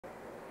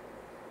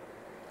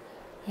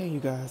Hey you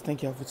guys,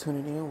 thank y'all for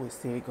tuning in with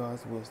Said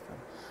God's Wisdom.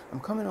 I'm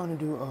coming on to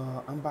do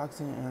a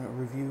unboxing and a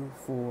review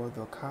for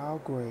the Kyle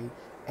Gray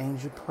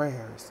Angel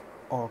Prayers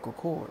Oracle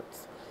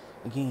Cards.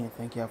 Again,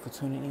 thank y'all for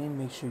tuning in.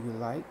 Make sure you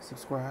like,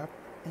 subscribe,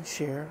 and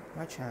share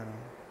my channel.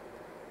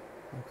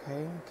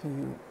 Okay, can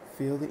you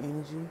feel the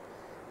energy?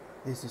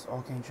 This is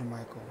Archangel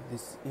Michael.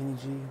 This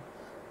energy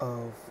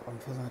of, I'm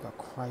feeling like a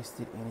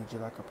Christed energy,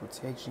 like a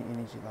protection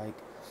energy, like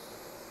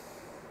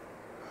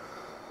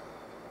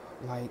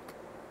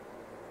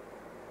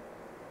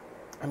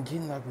I'm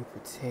getting like we're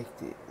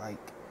protected. Like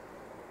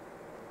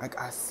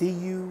I see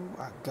you,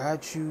 I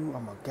got you,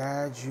 I'ma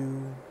guide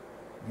you,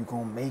 you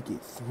gonna make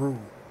it through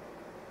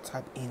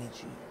type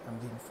energy I'm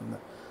getting from the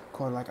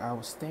card. Like I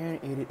was staring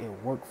at it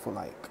at work for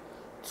like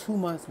 2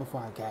 months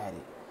before I got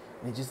it.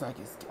 And it's just like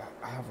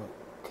I have a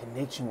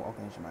connection with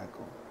Archangel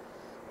Michael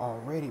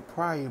already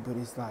prior, but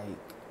it's like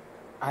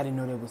I didn't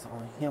know that was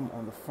on him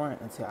on the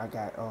front until I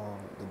got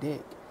the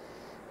deck.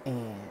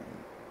 And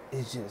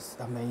it's just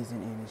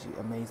amazing energy,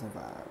 amazing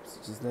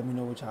vibes. Just let me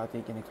know what y'all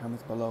think in the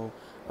comments below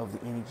of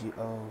the energy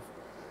of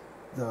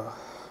the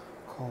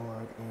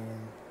card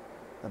and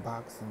the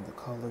box and the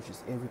colors,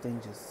 just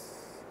everything. Just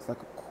it's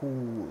like a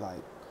cool,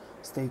 like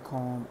stay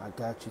calm, I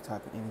got you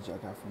type of energy I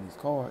got from these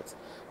cards.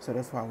 So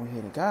that's why I went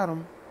ahead and got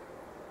them.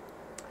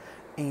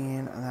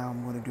 And now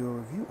I'm going to do a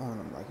review on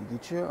them. Like you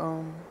get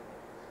your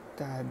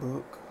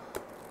guidebook,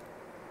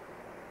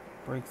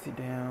 breaks it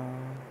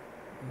down.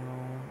 You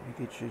know, you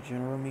get your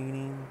general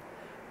meaning,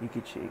 you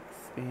get your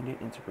expanded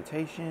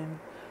interpretation,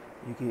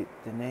 you get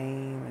the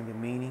name and the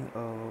meaning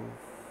of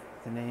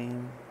the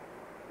name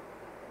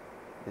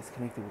that's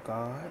connected with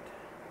God.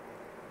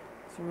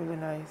 It's a really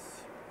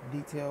nice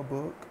detailed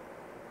book.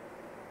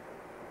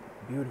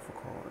 Beautiful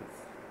cards.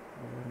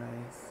 Really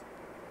nice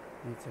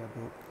detailed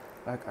book.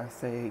 Like I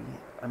say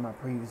in my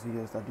previous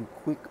videos, I do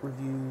quick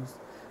reviews.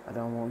 I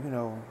don't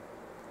want,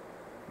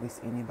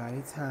 waste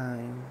anybody's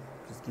time.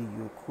 Just give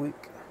you a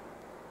quick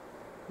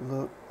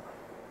look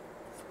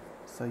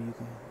so you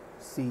can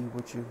see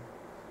what you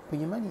put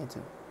your money into.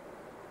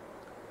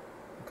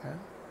 Okay?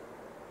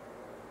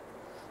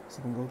 So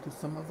we can go through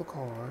some of the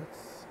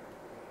cards.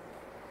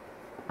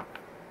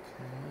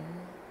 Okay.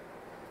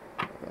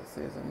 Like I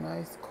said, it's a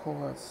nice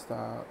card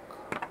stock.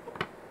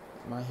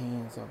 My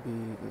hands are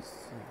big. It's,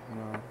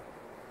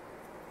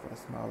 for the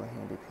smaller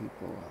handed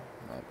people,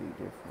 it might be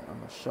different. I'm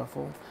gonna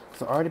shuffle.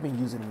 So I already been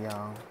using them,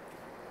 y'all.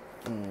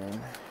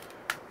 And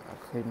I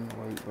couldn't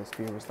wait, but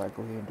Spirit was like,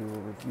 go ahead and do a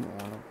review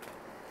on them,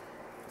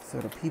 so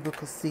the people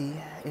could see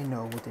and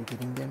know what they're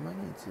getting their money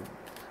into.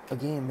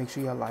 Again, make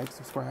sure y'all like,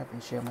 subscribe,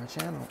 and share my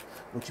channel.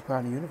 What you put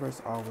out in the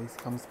universe always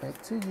comes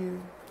back to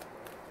you.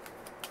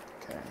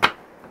 Okay.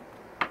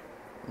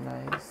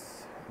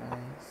 Nice.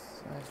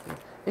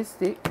 It's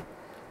thick.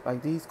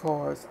 Like these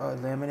cards are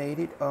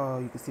laminated.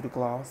 You can see the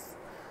gloss.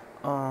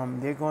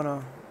 They're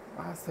gonna,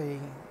 I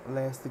say,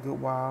 last a good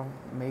while.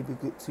 Maybe a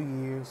good 2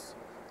 years,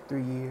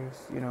 3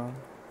 years.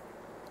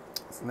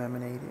 It's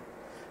laminated.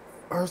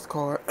 First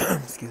card,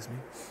 excuse me.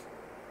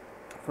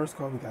 First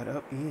card we got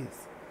up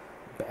is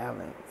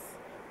balance.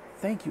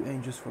 Thank you,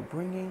 angels, for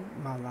bringing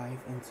my life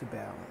into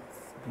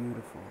balance.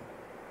 Beautiful.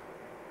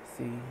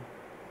 See,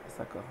 it's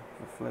like a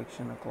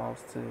reflection, a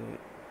gloss to it.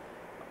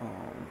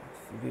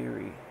 It's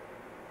very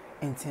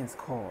intense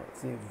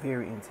cards. They're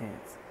very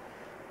intense.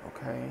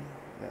 Okay,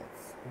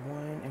 that's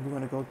one, and we're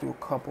gonna go through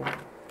a couple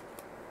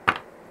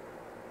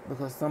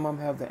because some of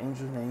them have the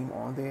angel name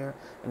on there,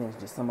 and then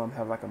just some of them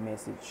have like a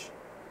message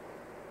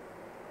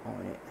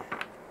on it.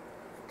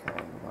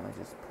 Okay, we're gonna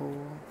just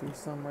pull through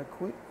some right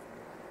quick.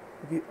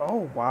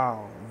 Oh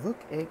wow, look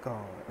at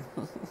God.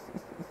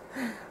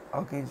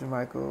 Archangel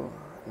Michael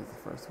is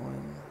the first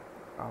one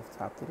off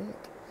top of the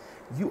deck.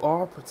 You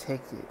are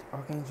protected.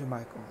 Archangel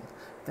Michael.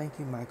 Thank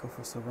you, Michael,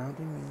 for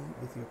surrounding me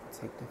with your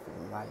protective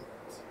light.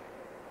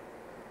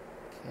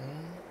 Okay.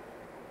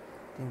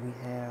 Then we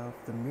have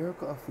the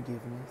miracle of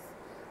forgiveness,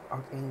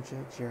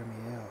 Archangel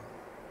Jeremiel.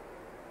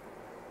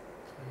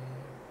 Okay.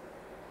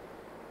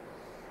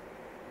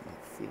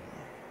 Let's see.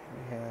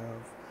 We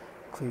have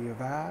Clear Your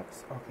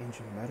Vibes,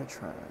 Archangel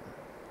Metatron.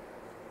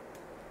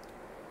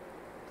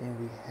 Then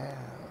we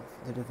have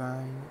the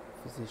Divine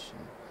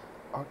Physician,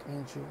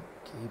 Archangel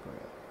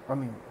Gabriel.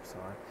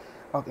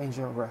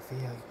 Archangel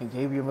Raphael.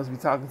 Gabriel must be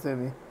talking to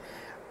me.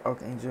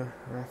 Archangel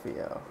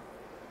Raphael.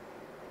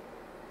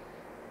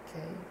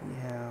 Okay, we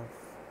have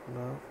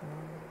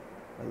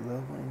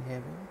Loved One in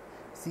Heaven.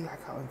 See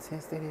like how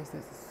intense that is?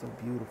 This is so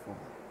beautiful.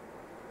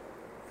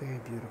 Very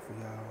beautiful,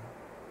 y'all.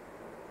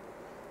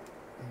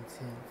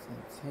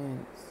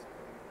 Intense.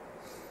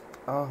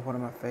 Oh, one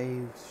of my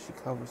faves. She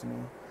covers me.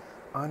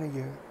 Honor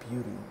your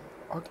beauty.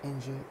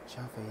 Archangel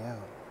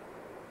Raphael.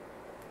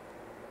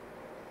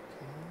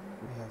 Okay,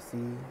 we have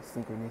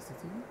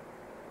synchronicity.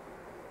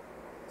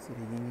 See the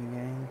yin and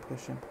yang,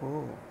 push and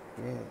pull.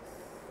 Yes.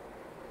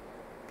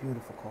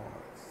 Beautiful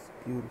cards.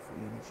 Beautiful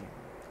energy.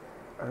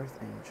 Earth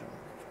Angel.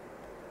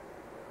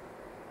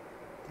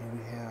 Then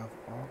we have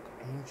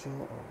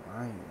Archangel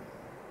Orion.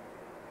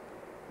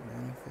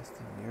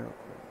 Manifesting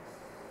miracles.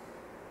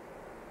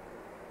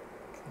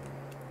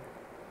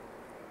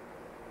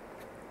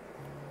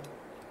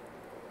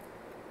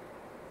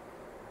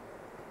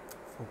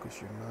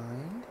 Focus your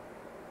mind.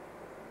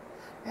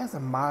 It has a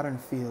modern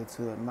feel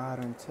to it,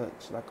 modern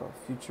touch, like a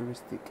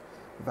futuristic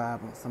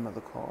vibe on some of the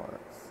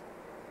cards.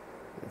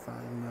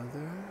 Divine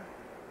Mother.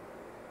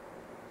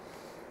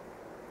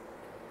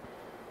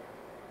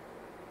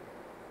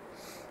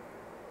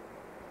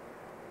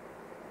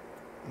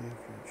 Give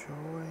your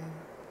joy.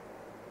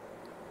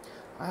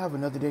 I have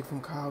another deck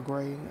from Kyle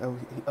Gray.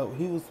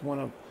 He was one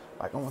of,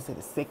 like, I want to say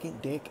the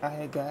second deck I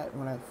had got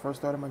when I first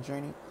started my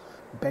journey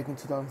back in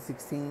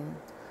 2016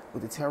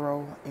 with the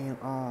tarot, and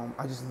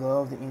I just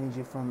love the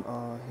energy from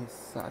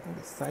his, I think,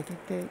 the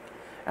psychic deck.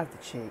 I have to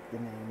check the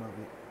name of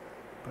it,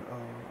 but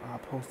I'll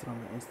post it on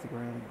my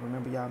Instagram.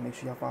 Remember, y'all, make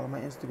sure y'all follow my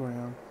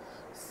Instagram,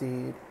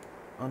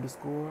 Sid_God's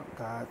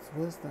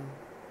Wisdom.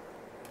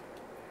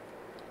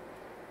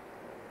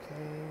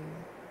 Okay,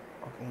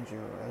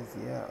 Archangel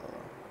Aziel,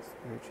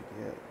 spiritual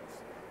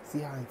gifts. See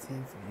how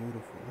intense,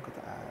 beautiful. Look at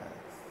the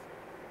eyes.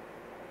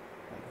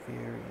 Like,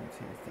 very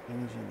intense. The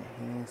energy in the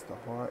hands, the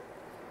heart,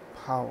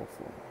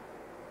 powerful.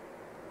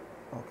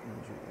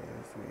 Archangel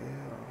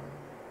Aziel.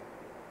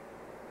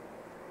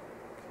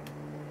 Okay.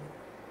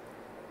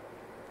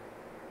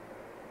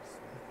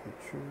 Speak your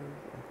truth.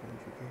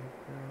 Archangel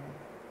Gabriel.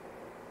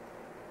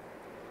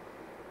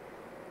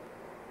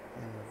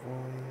 And the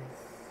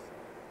voice.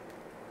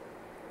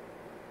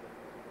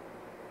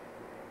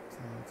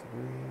 Time to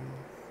breathe.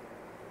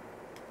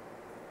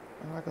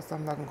 And like I said,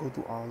 I'm not gonna go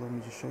through all of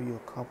them. Just show you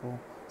a couple,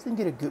 so you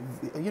can get a good,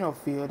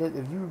 feel that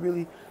if you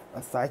really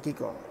a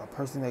psychic or a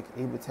person that's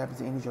able to tap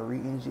into energy or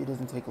read energy, it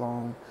doesn't take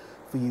long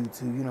for you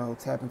to,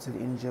 tap into the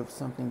energy of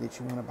something that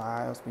you want to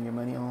buy or spend your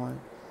money on.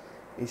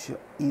 It should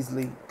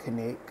easily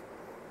connect.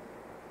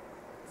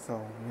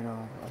 So,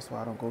 that's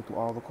why I don't go through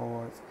all the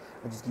cards.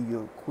 I just give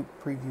you a quick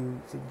preview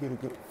so you get a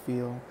good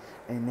feel.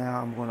 And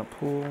now I'm gonna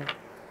pull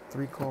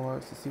 3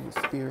 cards to see what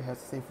Spirit has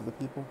to say for the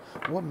people.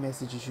 What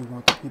messages you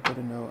want the people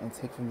to know and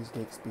take from this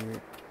deck,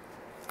 Spirit.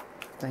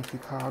 Thank you,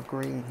 Kyle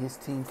Gray and his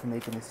team, for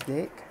making this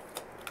deck.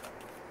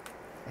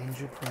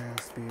 Angel Prayer,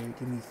 Spirit,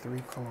 give me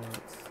 3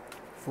 cards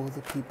for the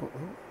people.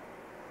 Oh,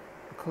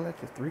 a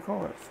collective 3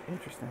 cards.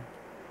 Interesting.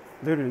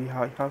 Literally,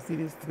 how see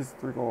this? This is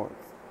 3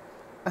 cards.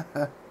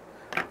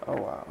 Oh,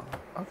 wow.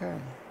 Okay.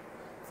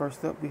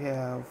 First up, we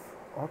have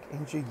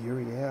Archangel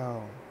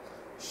Uriel.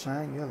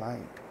 Shine your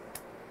light.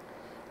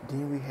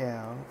 Then we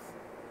have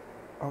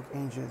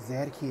Archangel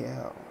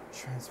Zadkiel,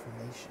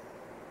 transformation.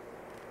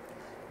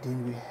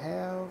 Then we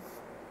have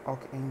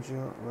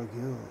Archangel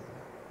Raguel,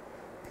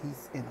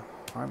 peace and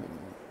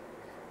harmony.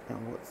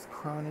 And what's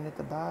crowning at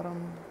the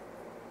bottom,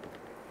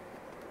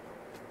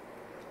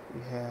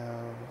 we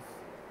have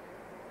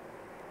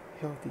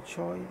healthy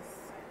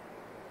choice.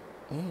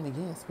 And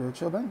again,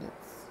 spiritual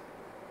abundance.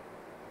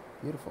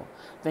 Beautiful.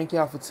 Thank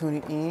y'all for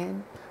tuning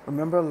in.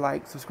 Remember,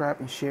 like, subscribe,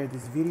 and share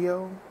this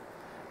video.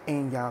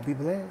 And y'all be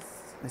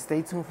blessed. And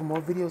stay tuned for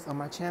more videos on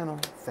my channel.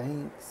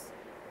 Thanks.